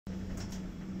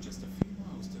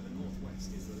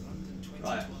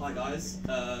Right, hi guys.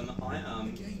 I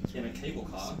am in a cable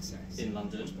car in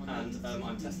London and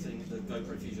I'm testing the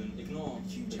GoPro Fusion. Ignore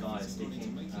the guy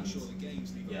speaking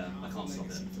and yeah, I can't stop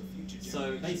it.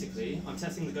 So basically, I'm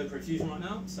testing the GoPro Fusion right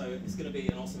now, so it's going to be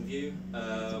an awesome view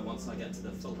once I get to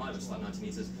the full height, which is like 90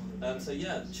 meters. So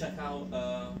yeah, check out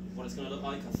what it's going to look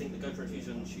like. I think the GoPro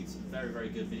Fusion shoots very, very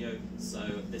good video, so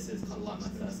this is kind of like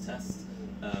my first test,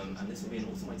 and this will be an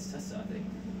awesome way to test it, I think.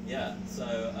 Yeah, so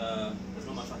there's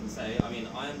not much I can say. I mean,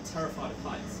 I am terrified of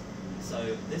heights,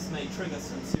 so this may trigger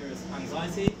some serious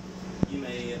anxiety. You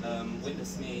may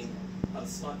witness me have a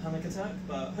slight panic attack,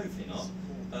 but hopefully not.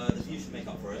 The view should make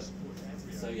up for it.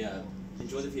 So yeah,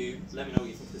 enjoy the view, let me know what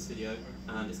you think of this video,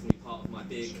 and it's going to be part of my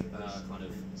big kind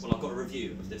of, well, I've got a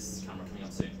review of this camera coming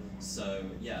up soon. So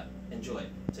yeah, enjoy,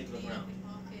 take a look around.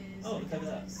 Oh, look over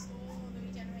there.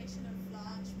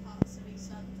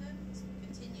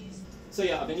 So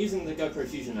yeah, I've been using the GoPro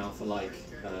Fusion now for like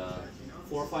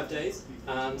 4 or 5 days,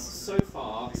 and so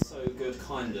far, so good,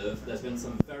 kind of. There's been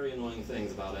some very annoying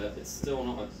things about it. It's still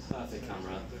not a perfect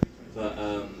camera, but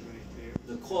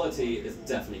the quality is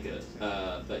definitely good,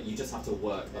 but you just have to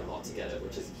work a lot to get it,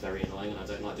 which is very annoying, and I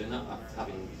don't like doing that.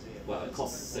 Well, it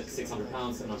costs £600,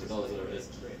 $700, whatever it is,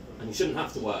 and you shouldn't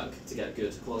have to work to get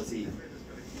good quality.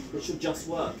 It should just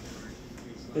work.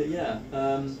 But yeah,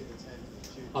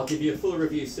 I'll give you a full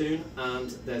review soon, and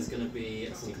there's going to be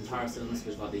some comparisons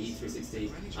with like the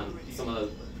E360 and some of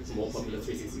the more popular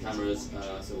 360 cameras,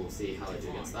 so we'll see how they do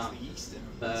against that.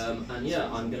 And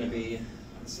yeah, I'm going to be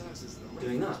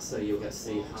doing that, so you'll get to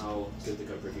see how good the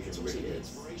GoPro Fusion really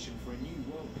is.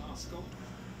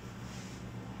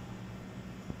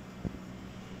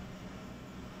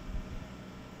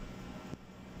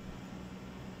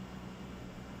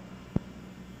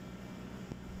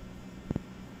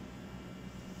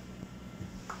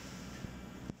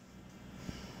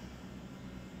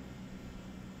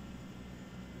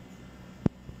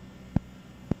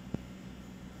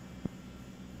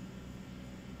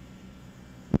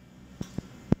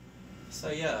 So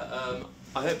yeah,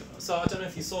 I don't know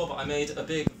if you saw, but I made a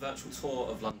big virtual tour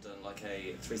of London, like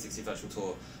a 360 virtual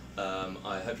tour.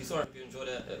 I hope you saw it, I hope you enjoyed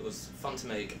it. It was fun to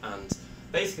make, and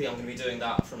basically I'm going to be doing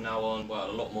that from now on, well,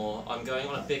 a lot more. I'm going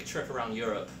on a big trip around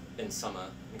Europe in summer.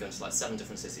 I'm going to like 7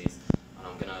 different cities, and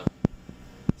I'm going to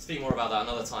speak more about that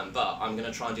another time, but I'm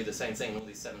going to try and do the same thing in all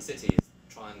these 7 cities,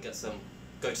 try and go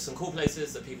to some cool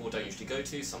places that people don't usually go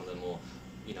to, some of the more,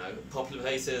 you know, popular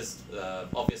places,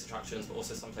 obvious attractions, but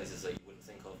also some places that you wouldn't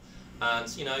think of.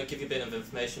 And, you know, give you a bit of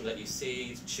information that you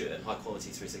see, shoot it in high quality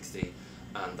 360,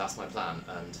 and that's my plan,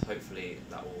 and hopefully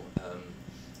that will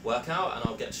work out, and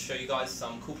I'll get to show you guys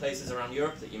some cool places around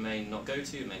Europe that you may not go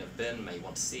to, may not have been, may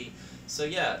want to see. So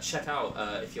yeah, check out,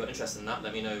 if you're interested in that,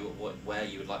 let me know where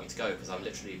you would like me to go, because I've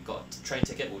literally got a train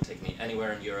ticket, will take me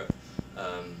anywhere in Europe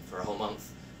for a whole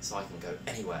month, so I can go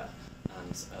anywhere.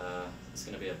 And it's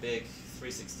going to be a big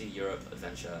 360 Europe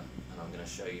adventure, and I'm going to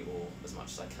show you all as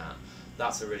much as I can.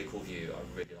 That's a really cool view, I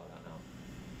really like that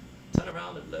now. Turn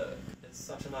around and look, it's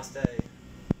such a nice day.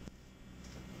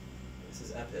 This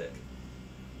is epic.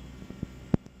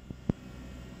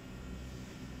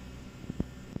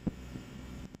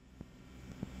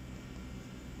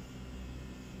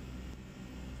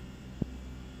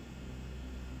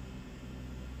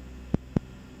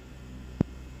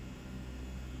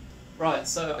 Right,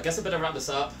 so I guess I better wrap this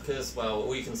up, because, well,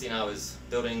 all you can see now is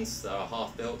buildings that are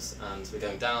half built, and we're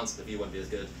going down, so the view won't be as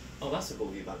good. Oh, that's a cool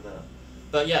view back there.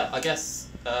 But yeah, I guess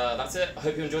that's it. I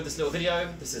hope you enjoyed this little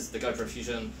video. This is the GoPro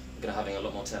Fusion. I'm going to be having a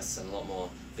lot more tests and a lot more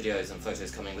videos and photos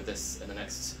coming with this in the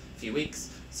next few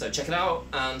weeks. So check it out,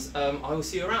 and I will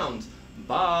see you around.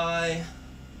 Bye!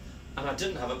 And I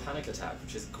didn't have a panic attack,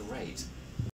 which is great.